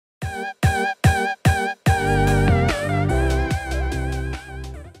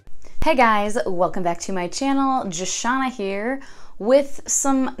Hey guys, welcome back to my channel. Joshana here with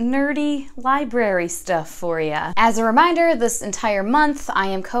some nerdy library stuff for you. As a reminder, this entire month I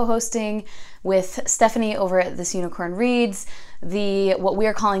am co-hosting with Stephanie over at This Unicorn Reads what we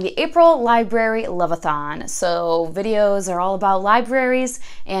are calling the April Library Loveathon. So videos are all about libraries,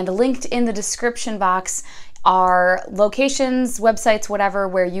 and linked in the description box are locations, websites, whatever,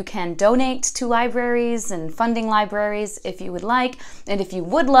 where you can donate to libraries and funding libraries if you would like. And if you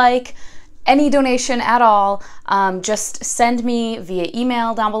would like any donation at all, just send me via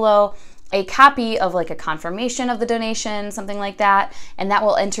email down below a copy of like a confirmation of the donation, something like that, and that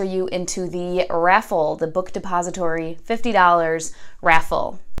will enter you into the raffle, the Book Depository $50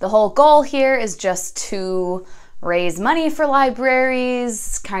 raffle. The whole goal here is just to raise money for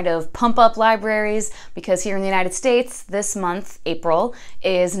libraries, kind of pump up libraries, because here in the United States, this month, April,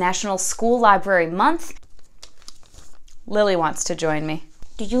 is National School Library Month. Lily wants to join me.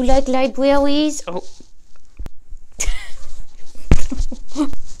 Do you like libraries? Oh.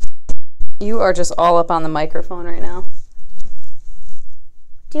 You are just all up on the microphone right now.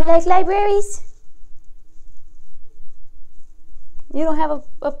 Do you like libraries? You don't have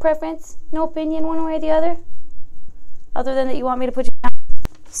a preference? No opinion one way or the other? Other than that you want me to put you down?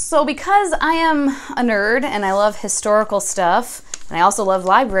 So because I am a nerd and I love historical stuff, and I also love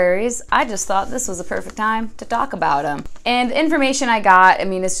libraries, I just thought this was a perfect time to talk about them. And information I got, I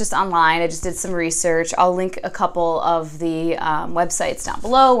mean, it's just online. I just did some research. I'll link a couple of the websites down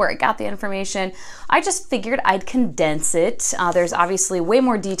below where I got the information. I just figured I'd condense it. There's obviously way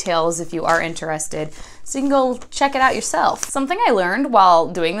more details if you are interested, so you can go check it out yourself. Something I learned while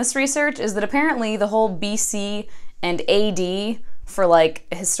doing this research is that apparently the whole BC and AD for like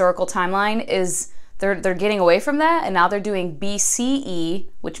a historical timeline is they're getting away from that, and now they're doing BCE,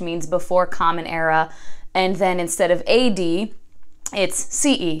 which means before Common Era, and then instead of AD, it's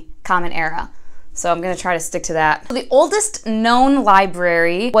CE, Common Era. So I'm gonna try to stick to that. The oldest known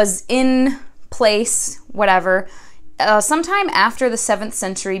library was in place, whatever, sometime after the 7th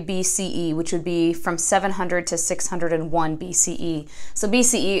century BCE, which would be from 700 to 601 BCE. So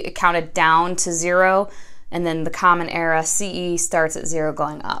BCE it counted down to 0, and then the Common Era, CE, starts at 0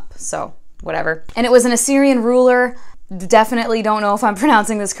 going up. So whatever. And it was an Assyrian ruler, definitely don't know if I'm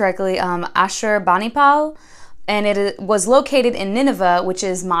pronouncing this correctly, Ashurbanipal, and it was located in Nineveh, which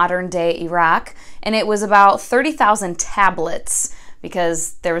is modern day Iraq, and it was about 30,000 tablets,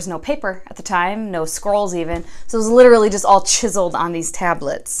 because there was no paper at the time, no scrolls even, so it was literally just all chiseled on these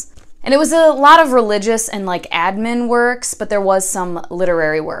tablets. And it was a lot of religious and like admin works, but there was some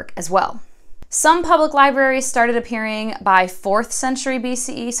literary work as well. Some public libraries started appearing by 4th century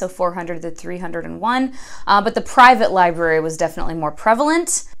BCE, so 400 to 301, but the private library was definitely more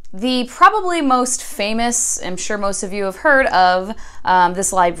prevalent. The probably most famous, I'm sure most of you have heard of,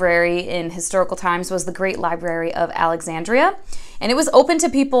 this library in historical times was the Great Library of Alexandria. And it was open to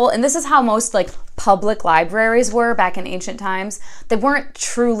people, and this is how most like public libraries were back in ancient times. They weren't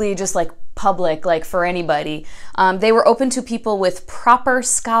truly just like public, like for anybody. They were open to people with proper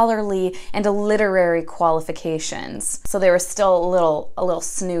scholarly and literary qualifications. So they were still a little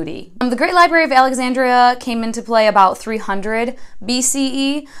snooty. The Great Library of Alexandria came into play about 300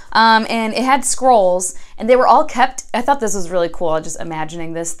 BCE, and it had scrolls, and they were all kept, I thought this was really cool, just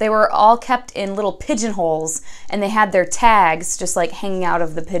imagining this. They were all kept in little pigeonholes, and they had their tags just like hanging out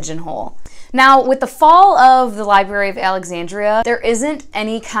of the pigeonhole. Now, with the fall of the Library of Alexandria, there isn't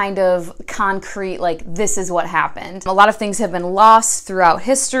any kind of concrete, like, this is what happened. A lot of things have been lost throughout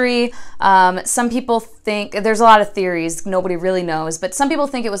history. Some people think, there's a lot of theories, nobody really knows, but some people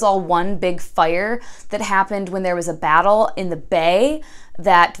think it was all one big fire that happened when there was a battle in the bay,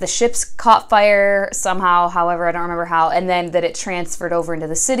 that the ships caught fire somehow, however, I don't remember how, and then that it transferred over into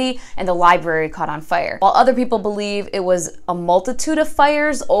the city and the library caught on fire. While other people believe it was a multitude of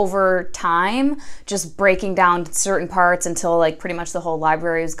fires over time, just breaking down certain parts until like pretty much the whole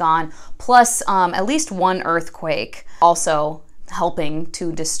library was gone, plus at least one earthquake also helping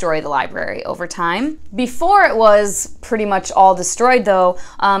to destroy the library over time. Before it was pretty much all destroyed though,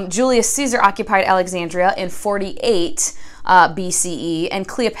 Julius Caesar occupied Alexandria in 48 BCE, and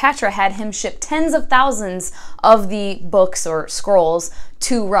Cleopatra had him ship tens of thousands of the books or scrolls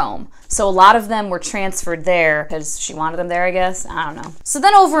to Rome. So a lot of them were transferred there because she wanted them there, I guess. I don't know. So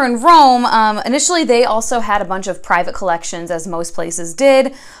then over in Rome, initially they also had a bunch of private collections, as most places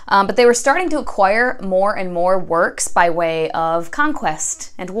did, but they were starting to acquire more and more works by way of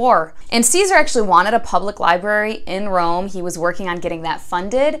conquest and war. And Caesar actually wanted a public library in Rome. He was working on getting that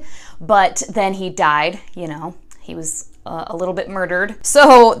funded, but then he died, you know. He was a little bit murdered.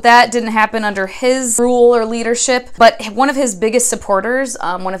 So that didn't happen under his rule or leadership, but one of his biggest supporters,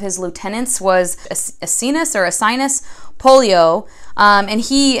 one of his lieutenants, was Asinus Polio, and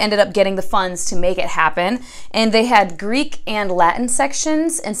he ended up getting the funds to make it happen. And they had Greek and Latin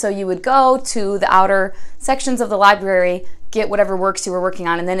sections, and so you would go to the outer sections of the library, get whatever works you were working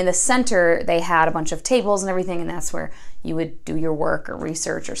on, and then in the center they had a bunch of tables and everything, and that's where you would do your work or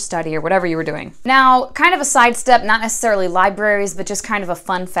research or study or whatever you were doing. Now, kind of a sidestep, not necessarily libraries, but just kind of a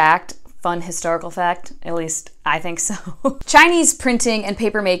fun fact, fun historical fact, at least I think so. Chinese printing and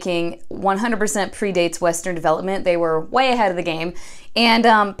papermaking 100% predates Western development. They were way ahead of the game.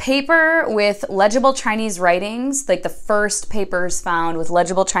 And paper with legible Chinese writings, like the first papers found with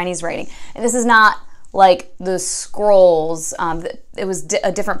legible Chinese writing, and this is not like the scrolls, it was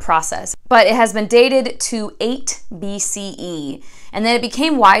a different process. But it has been dated to 8 BCE, and then it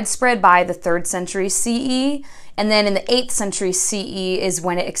became widespread by the 3rd century CE, and then in the 8th century CE is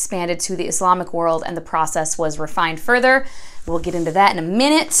when it expanded to the Islamic world and the process was refined further. We'll get into that in a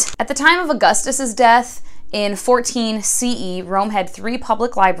minute. At the time of Augustus's death, in 14 CE, Rome had 3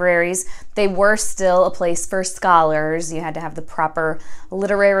 public libraries. They were still a place for scholars. You had to have the proper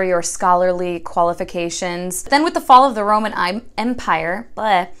literary or scholarly qualifications. Then with the fall of the Roman Empire,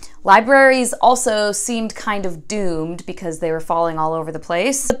 libraries also seemed kind of doomed because they were falling all over the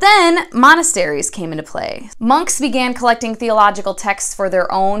place. But then monasteries came into play. Monks began collecting theological texts for their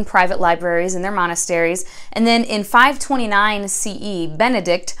own private libraries in their monasteries. And then in 529 CE,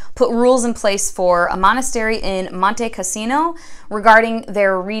 Benedict put rules in place for a monastery in Monte Cassino regarding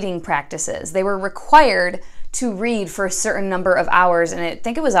their reading practices. They were required to read for a certain number of hours, and I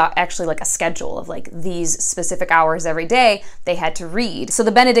think it was actually like a schedule of like these specific hours every day they had to read. So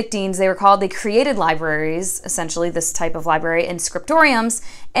the Benedictines, they were called, they created libraries, essentially this type of library, and scriptoriums,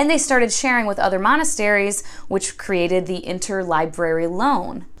 and they started sharing with other monasteries, which created the interlibrary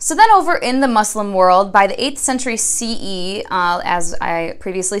loan. So then over in the Muslim world, by the 8th century CE, as I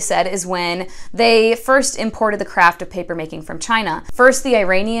previously said, is when they first imported the craft of papermaking from China. First the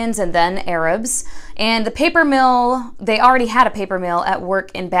Iranians and then Arabs. And the paper mill, they already had a paper mill at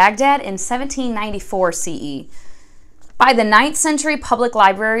work in Baghdad in 1794 CE. By the 9th century, public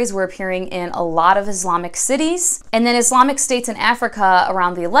libraries were appearing in a lot of Islamic cities. And then Islamic states in Africa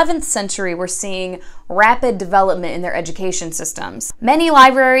around the 11th century were seeing rapid development in their education systems. Many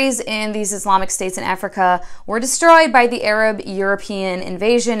libraries in these Islamic states in Africa were destroyed by the Arab-European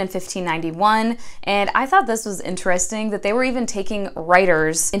invasion in 1591. And I thought this was interesting that they were even taking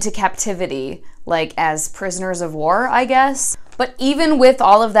writers into captivity, like as prisoners of war, I guess. But even with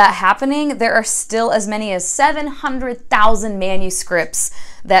all of that happening, there are still as many as 700,000 manuscripts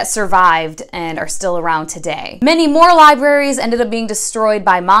that survived and are still around today. Many more libraries ended up being destroyed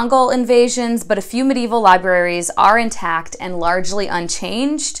by Mongol invasions, but a few medieval libraries are intact and largely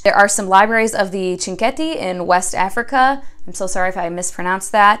unchanged. There are some libraries of the Chincheti in West Africa. I'm so sorry if I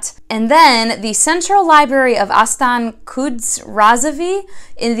mispronounced that. And then the Central Library of Astan Kudz-Razavi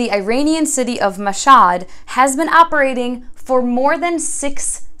in the Iranian city of Mashhad has been operating for more than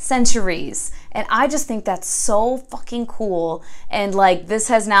 6 centuries. And I just think that's so fucking cool. And like, this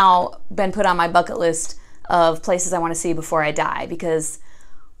has now been put on my bucket list of places I want to see before I die, because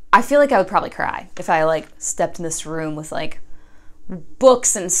I feel like I would probably cry if I like stepped in this room with like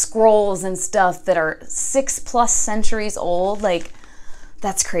books and scrolls and stuff that are 6+ centuries old. Like,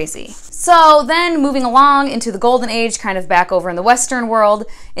 that's crazy. So then moving along into the Golden Age, kind of back over in the Western world,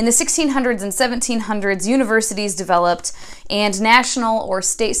 in the 1600s and 1700s, universities developed and national or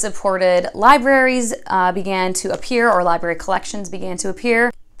state-supported libraries began to appear, or library collections began to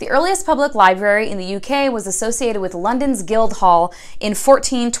appear. The earliest public library in the UK was associated with London's Guildhall in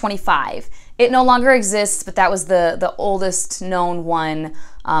 1425. It no longer exists, but that was the oldest known one,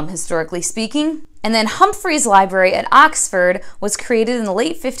 historically speaking. And then Humphrey's Library at Oxford was created in the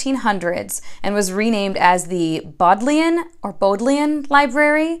late 1500s and was renamed as the Bodleian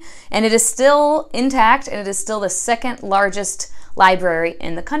Library, and it is still intact, and it is still the 2nd largest library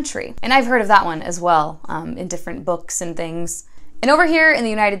in the country. And I've heard of that one as well, in different books and things. And over here in the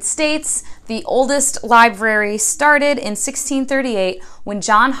United States, the oldest library started in 1638 when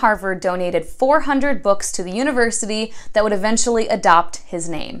John Harvard donated 400 books to the university that would eventually adopt his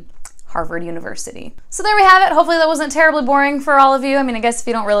name, Harvard University. So there we have it. Hopefully that wasn't terribly boring for all of you. I mean, I guess if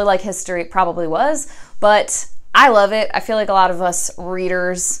you don't really like history, it probably was, but I love it. I feel like a lot of us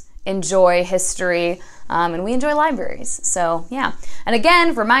readers enjoy history. And we enjoy libraries. So yeah. And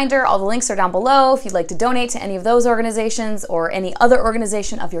again, reminder, all the links are down below if you'd like to donate to any of those organizations or any other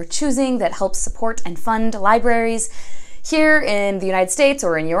organization of your choosing that helps support and fund libraries. here in the United States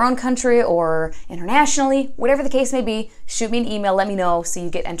or in your own country or internationally, whatever the case may be, shoot me an email, let me know so you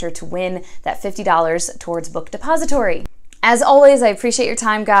get entered to win that $50 towards Book Depository. As always, I appreciate your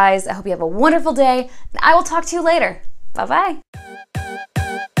time, guys. I hope you have a wonderful day, and I will talk to you later. Bye-bye.